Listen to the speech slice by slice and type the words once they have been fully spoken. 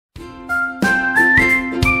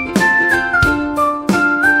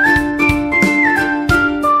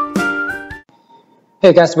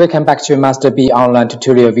Hey guys, welcome back to Master B online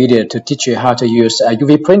tutorial video to teach you how to use a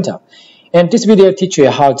UV printer. And this video teach you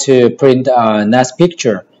how to print a nice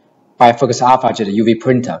picture by Focus Alpha to the UV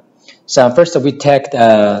printer. So first we take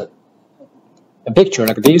a picture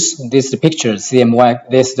like this. This is the picture CMY.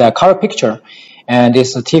 This is the color picture, and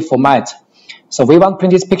this is TIFF format. So we want to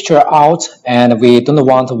print this picture out, and we don't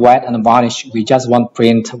want white and varnish. We just want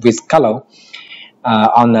print with color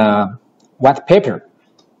on a white paper,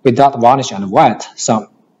 without varnish and white. So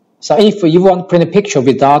if you want to print a picture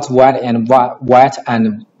without white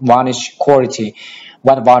and varnish quality,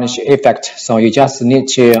 white varnish effect, so you just need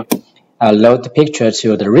to load the picture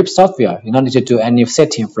to the RIP software. You don't need to do any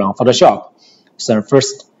setting from Photoshop. So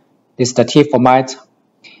first, this is the TIFF format.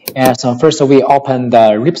 And so first we open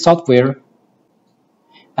the RIP software.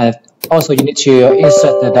 And also you need to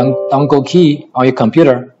insert the dongle key on your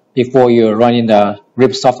computer before you run in the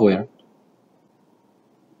RIP software.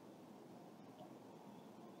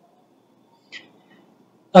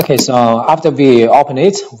 Okay, so after we open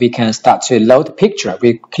it, we can start to load the picture.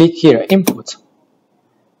 We click here, input.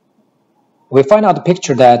 We find out the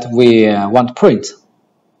picture that we want to print.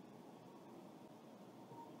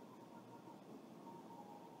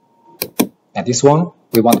 And this one,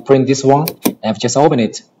 we want to print this one, and just open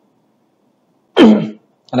it. And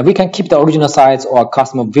we can keep the original size or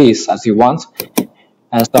custom width as you want.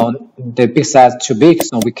 And so the big size too big,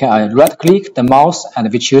 so we can right click the mouse and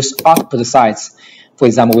we choose output size. For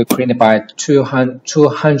example, we print it by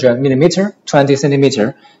 200 millimeter, 20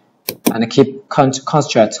 centimeter, and keep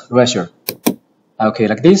constraint ratio. Okay,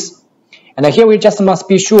 like this. And here we just must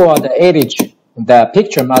be sure the edge, the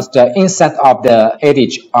picture must inside of the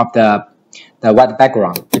edge of the white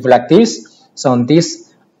background. If like this, so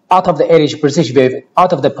this out of the edge position,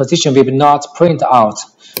 out of the position we will not print out.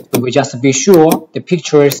 So we just be sure the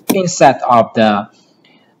picture is inside of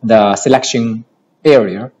the selection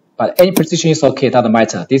area. But any position is okay, doesn't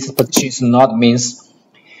matter. This position is not means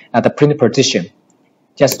the print position,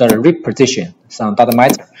 just the RIP position, so doesn't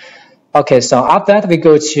matter. Okay, so after that we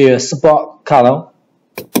go to spot color,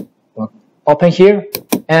 open here,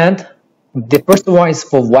 and the first one is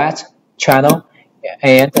for white channel,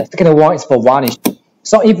 and the second one is for varnish.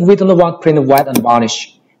 So if we don't want to print white and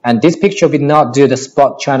varnish, and this picture will not do the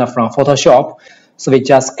spot channel from Photoshop, so we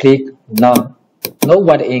just click none, no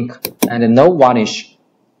white ink and no varnish.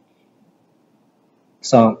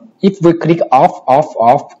 So if we click off,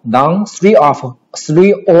 none, three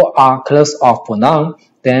all are close off for none,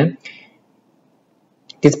 then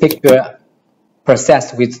this picture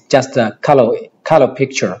processed with just a color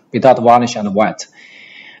picture without varnish and white.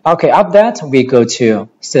 Okay, after that we go to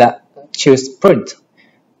choose print,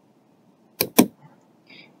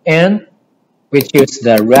 and we choose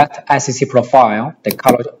the red ICC profile, the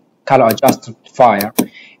color adjusted file,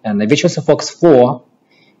 and we choose focus 4.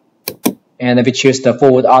 And we choose the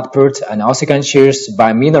forward output, and also can choose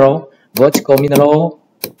by mineral, vertical mineral,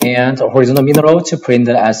 and horizontal mineral to print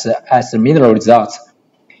as a mineral result.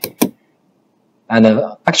 And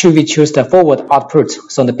actually we choose the forward output,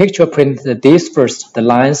 so the picture print this first, the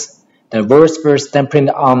lines, the words first, then print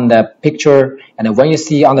on the picture. And when you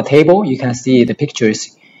see on the table, you can see the picture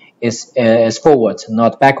is forward,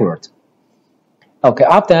 not backward. Okay,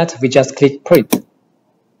 after that we just click print.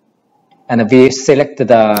 And we select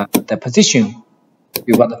the position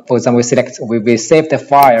we want. For example, we save the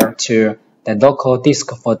file to the local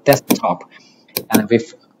disk for desktop, and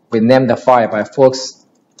we name the file by Fox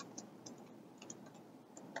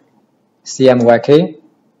CMYK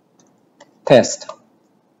test.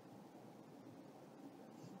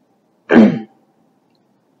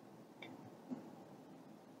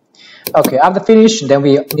 Okay, after finish, then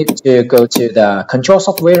we need to go to the control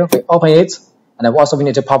software. We open it. And also we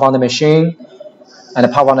need to power on the machine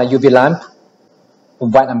and power on a UV lamp.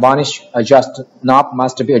 White and varnish adjust knob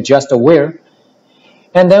must be adjusted where.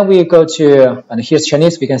 And then we go to, and here's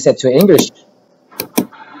Chinese, we can set to English.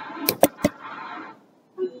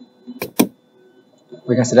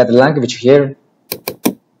 We can select the language here.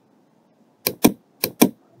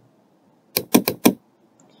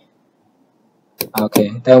 Okay,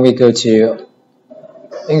 then we go to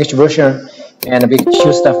English version, and we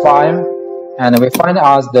choose the file. And we find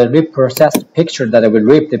out the reprocessed picture that we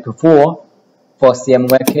ripped before for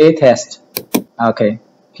CMYK test. Okay,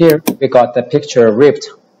 here we got the picture ripped.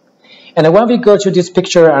 And when we go to this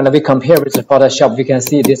picture and we compare with the Photoshop, we can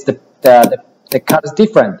see this the color is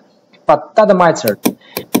different, but doesn't matter.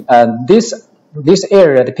 This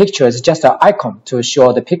area, the picture is just an icon to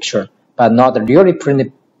show the picture, but not really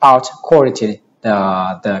printed out quality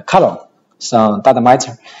the color. So doesn't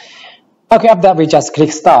matter. Okay, after that we just click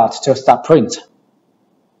start to start print.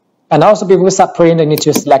 And also before we start print, you need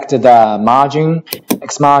to select the margin,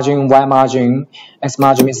 X margin, Y margin. X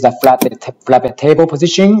margin means the flat bed table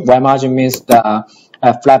position. Y margin means the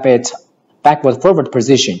flat bed backward forward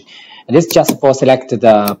position. And this is just for select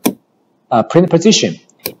the print position.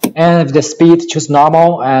 And the speed, choose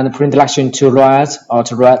normal, and print direction to right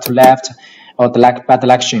to left, or the bad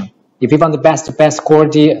direction. If you want the best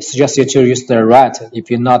quality, I suggest you to use the right if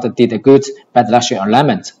you not did a good bad direction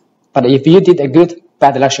alignment. But if you did a good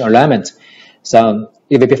bad direction alignment, so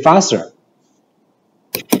it will be faster.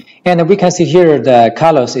 And we can see here the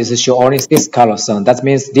colors is show only this color, so that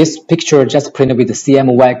means this picture just printed with the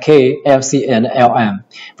CMYK, LC, and LM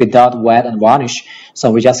without wet and varnish. So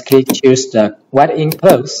we just click choose the wet ink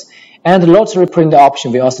close, and the lottery print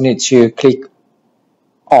option we also need to click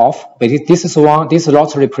off. But this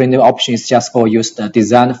lottery print option is just for use the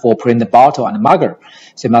design for print the bottle and marker.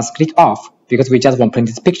 So you must click off because we just want to print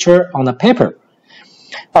this picture on the paper.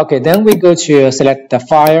 Okay, then we go to select the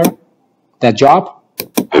file, the job.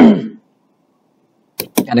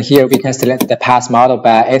 And here we can select the pass model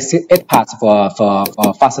by 8 parts for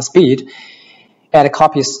faster speed, and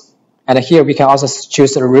copies. And here we can also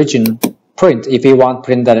choose the origin print. If you want to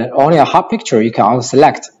print only a half picture, you can also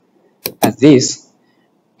select as this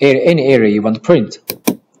any area you want to print.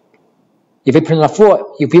 If you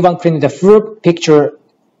want to print the full picture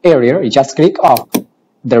area, you just click off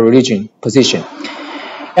the origin position.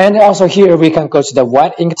 And also here we can go to the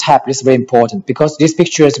white ink tab. This is very important because this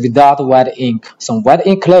picture is without white ink. So white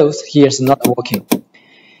ink close here is not working.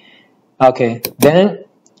 Okay, then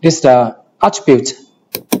this is the attribute,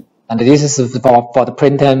 and this is for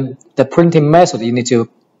the printing method you need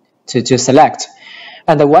to select.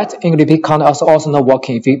 And the white ink repeat count also not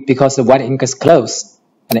working because the white ink is closed.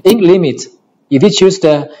 And the ink limit, if you choose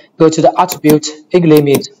the go to the attribute ink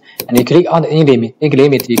limit and you click on the ink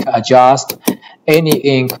limit, you can adjust any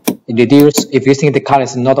ink, reduce if you think the color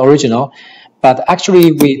is not original. But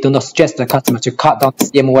actually we do not suggest the customer to cut down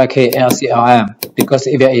CMYK, LCLM because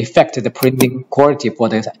it will affect the printing quality for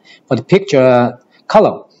the picture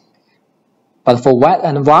color. But for white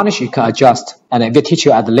and varnish, you can adjust, and I will teach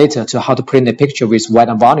you later to how to print the picture with white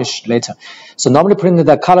and varnish later. So normally print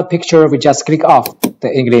the color picture, we just click off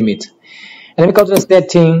the ink limit. And then we go to the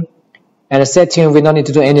setting, and the setting, we don't need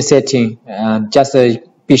to do any setting. Just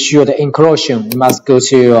be sure the encroaching must go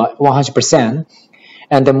to 100%.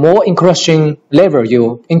 And the more encroaching level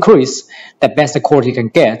you increase, the best quality you can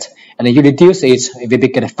get. And you reduce it, it will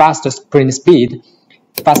get a fastest print speed,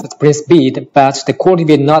 but the quality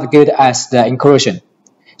will not good as the encroaching.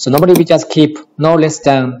 So normally we just keep no less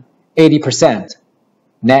than 80%,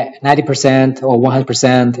 90% or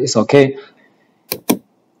 100% is okay.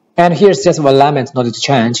 And here's just one alignment not to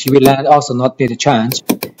change. You will also not need to change.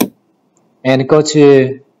 And go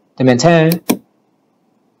to the maintain,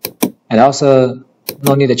 and also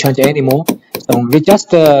no need to change anymore. So we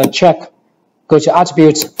just check. Go to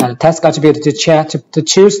attributes and task attribute to check to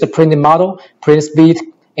choose the printing model, print speed,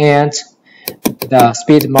 and the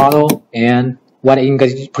speed model, and what ink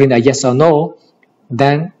print a yes or no.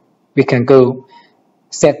 Then we can go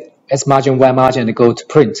set X margin, Y margin, and go to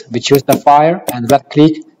print. We choose the file and right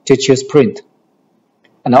click to choose print.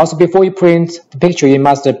 And also before you print the picture, you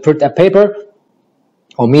must put a paper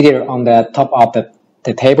or media on the top of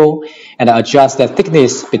the table and adjust the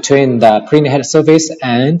thickness between the print head surface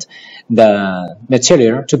and the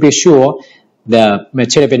material to be sure the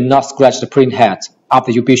material will not scratch the print head.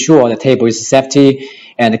 After you be sure the table is safety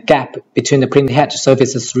and the gap between the print head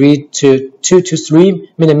surface is 2 to 3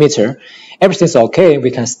 millimeter. Everything is okay.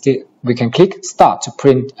 We can click start to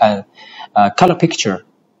print a color picture.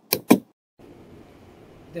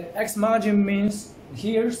 The X margin means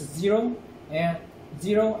here's 0 and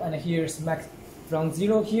here's max from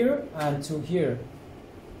 0 here and to here,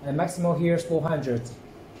 and maximum here is 400.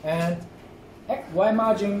 And Y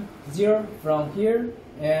margin 0 from here,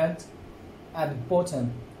 and at the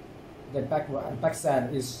bottom the back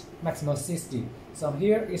side is maximum 60. So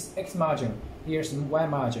here is X margin, here's Y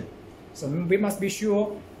margin. So we must be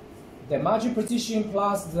sure the margin position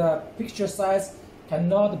plus the picture size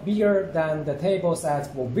cannot be bigger than the table size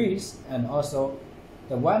for width, and also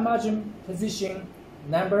the Y margin position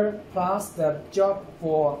number plus the job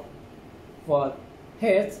for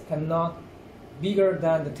heads cannot bigger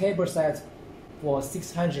than the table size for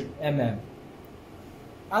 600 mm.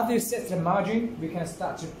 After you set the margin, we can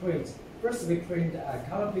start to print. First, we print a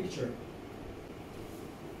color picture.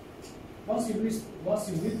 Once you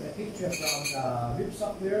read the picture from the RIP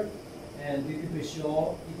software, and you can be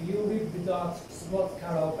sure if you read without spot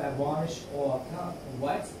color by varnish or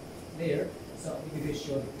white layer, so you can be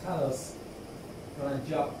sure the colors from the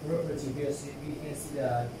job property we can see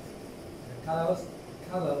the color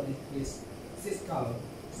is 6 color,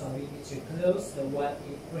 so we need to close the one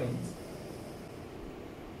in print.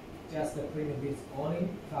 Just print with only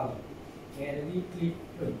color, and we click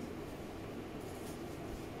print.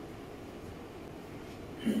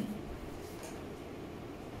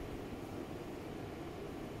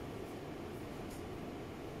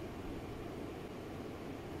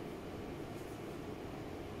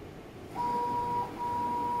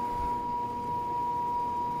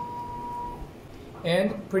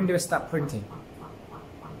 And print will start printing.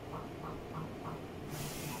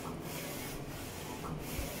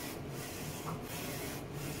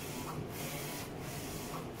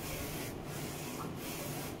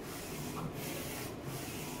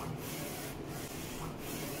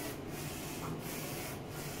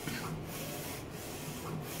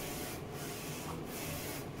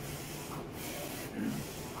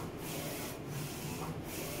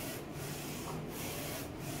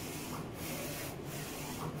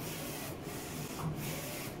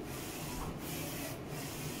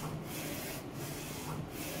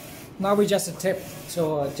 Now we just take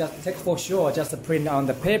for sure, just print on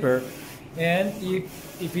the paper, and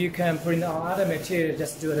if you can print on other material,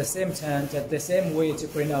 just do at the same time, just the same way to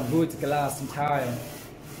print on wood, glass, and tile.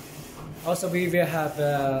 Also, we will have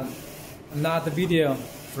another video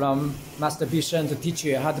from Master Bishan to teach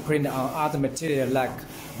you how to print on other material like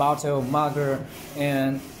bottle, mug,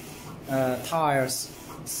 and tiles,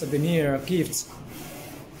 souvenir, gifts.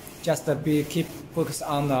 Just keep focused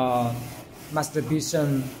on Master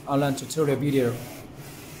Bishan online tutorial video.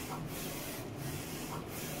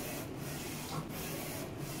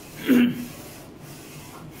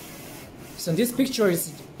 So this picture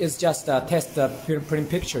is just a test print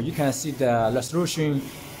picture. You can see the resolution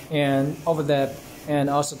and over there, and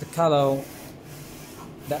also the color.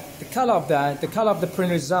 The color of the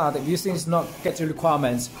print result. If you think it's not getting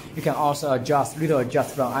requirements, you can also adjust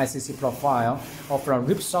from ICC profile or from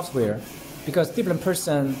RIP software, because different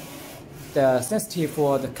person, the sensitive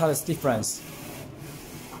for the colors difference.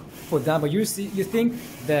 For example, you think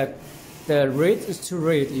that the rate is too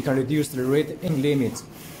red, you can reduce the rate in limit.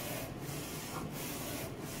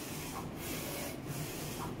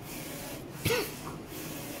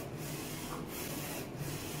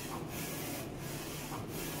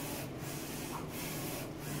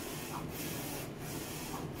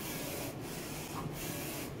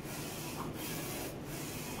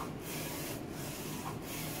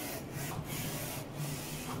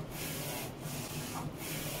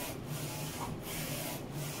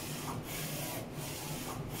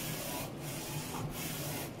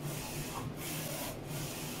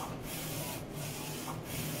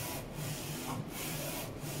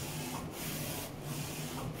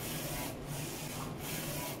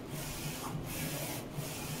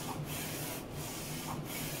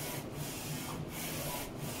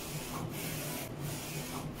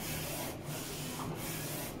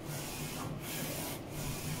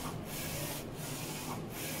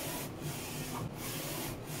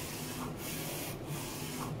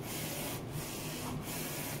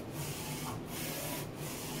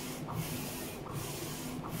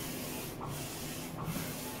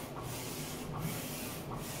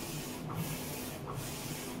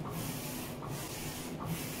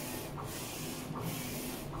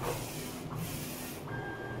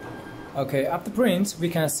 Okay, after print, we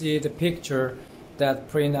can see the picture that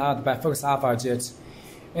print out by Focus Alpha Jet.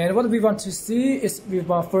 And what we want to see is we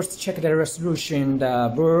want first check the resolution.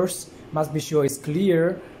 The words must be sure it's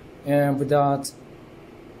clear and without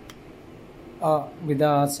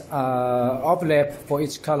overlap for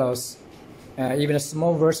each colors. Even a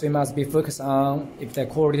small words we must be focused on if the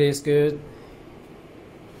quality is good.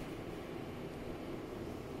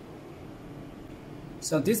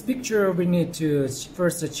 So this picture we need to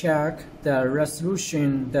first check the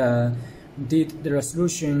resolution, the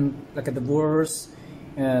resolution, like the words,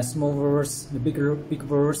 small words, the big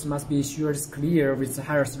words must be sure it's clear with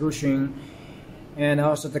high resolution, and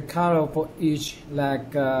also the color for each,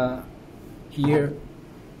 like here,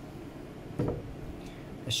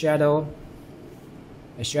 a shadow,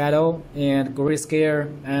 and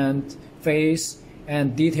grayscale, and face,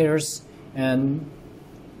 and details, and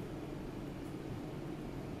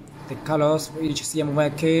the colors for each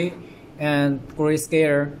CMYK, and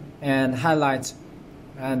grayscale, and highlight,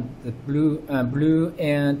 and the blue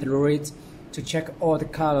and the red, to check all the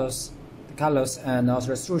colors and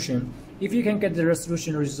also resolution. If you can get the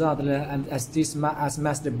resolution result and as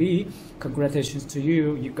Master B, congratulations to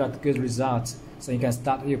you, you got good results. So you can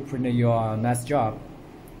start printing your next job.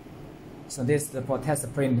 So this is for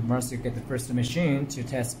test print. Once you get the first machine to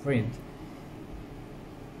test print.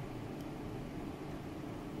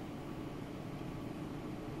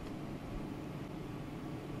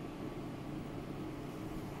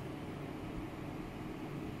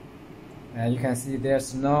 And you can see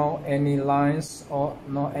there's no any lines or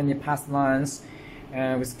no any past lines,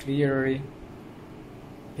 and with clearly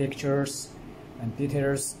pictures and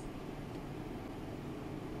details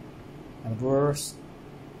and words.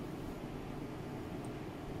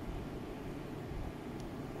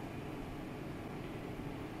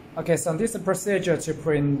 Okay, so this is a procedure to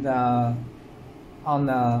print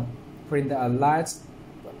print a light,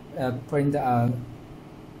 print a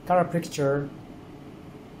color picture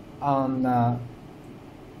on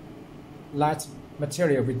light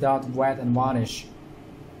material without wet and varnish.